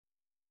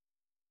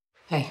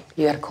Hey,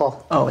 you got a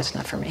call. Oh, it's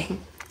not for me.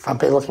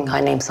 Frumpy-looking guy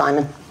named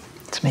Simon.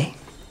 It's me.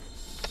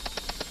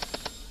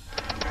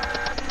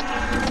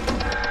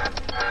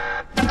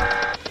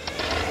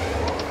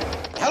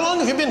 How long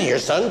have you been here,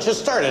 son?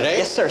 Just started, eh?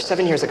 Yes, sir.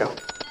 7 years ago.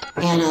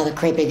 Yeah, no, the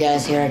creepy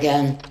guy's here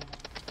again.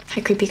 Hi,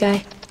 creepy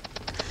guy.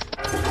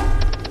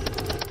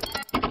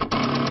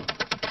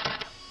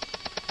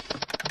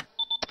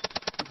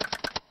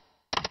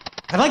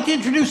 I'd like to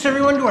introduce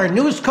everyone to our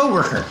newest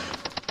co-worker.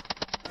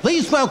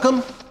 Please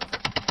welcome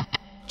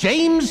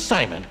James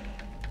Simon.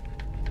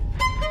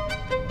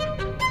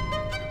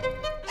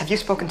 Have you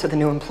spoken to the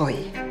new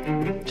employee?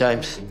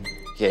 James?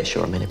 Yeah,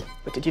 sure, a minute.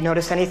 But did you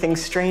notice anything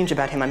strange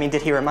about him? I mean,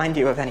 did he remind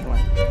you of anyone?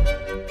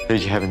 Who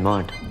did you have in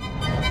mind?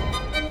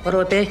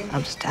 What'll it be?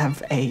 I'll just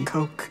have a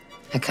Coke.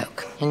 A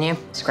Coke. And you?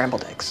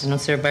 Scrambled eggs. You don't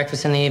serve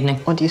breakfast in the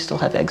evening? Well, do you still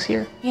have eggs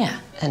here? Yeah.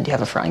 And do you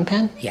have a frying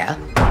pan? Yeah.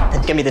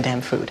 Then give me the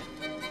damn food.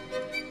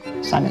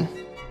 Simon,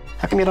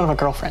 how come you don't have a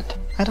girlfriend?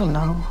 I don't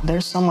know.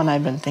 There's someone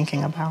I've been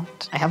thinking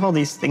about. I have all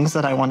these things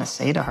that I want to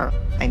say to her.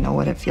 I know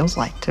what it feels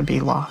like to be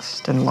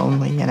lost and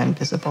lonely and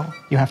invisible.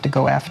 You have to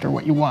go after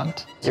what you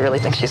want. Do you really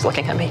think she's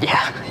looking at me?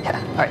 Yeah.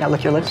 All right, now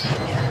lick your lips.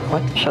 Yeah.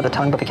 What? Show the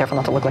tongue, but be careful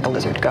not to look like a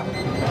lizard. Go.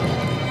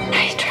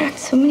 I attract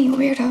so many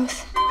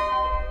weirdos.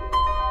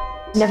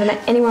 Never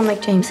met anyone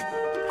like James.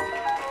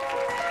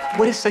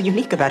 What is so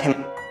unique about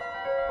him?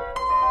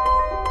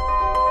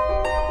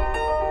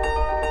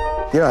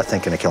 You're not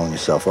thinking of killing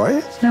yourself, are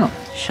you? No.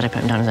 Should I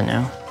put him down as a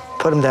no?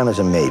 Put him down as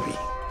a maybe.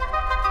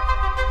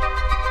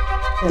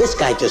 This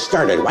guy just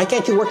started. Why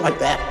can't you work like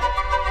that?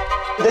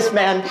 This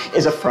man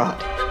is a fraud.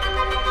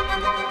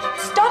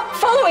 Stop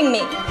following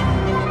me!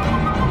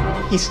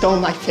 He stole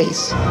my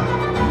face.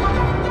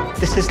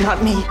 This is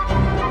not me.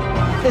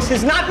 This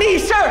is not me,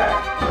 sir!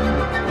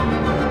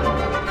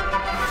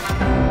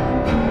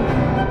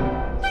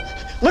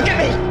 Look at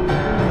me!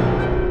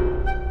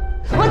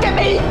 Look at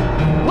me!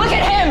 Look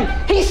at him!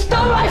 He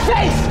stole my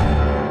face!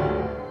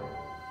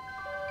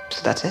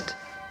 So that's it?